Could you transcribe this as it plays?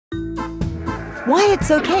why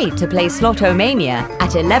it's okay to play Slotomania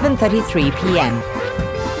at 11:33 p.m.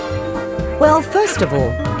 Well, first of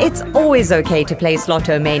all, it's always okay to play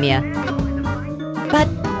Slotomania. But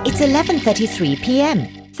it's 11:33 p.m.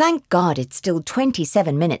 Thank God it's still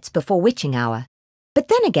 27 minutes before witching hour. But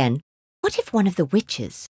then again, what if one of the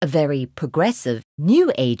witches, a very progressive,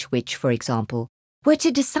 new age witch, for example, were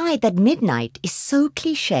to decide that midnight is so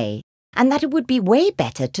cliché and that it would be way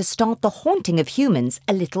better to start the haunting of humans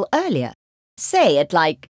a little earlier, say at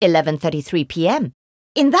like 11:33 p.m.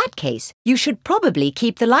 In that case, you should probably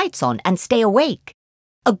keep the lights on and stay awake.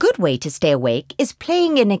 A good way to stay awake is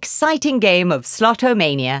playing an exciting game of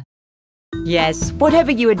Slotomania. Yes,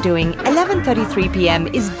 whatever you are doing, 11:33 p.m.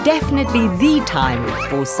 is definitely the time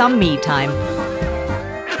for some me time.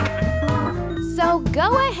 So go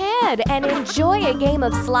ahead and enjoy a game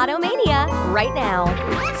of Slotomania right now.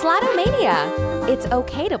 Slotomania, it's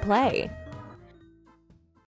okay to play.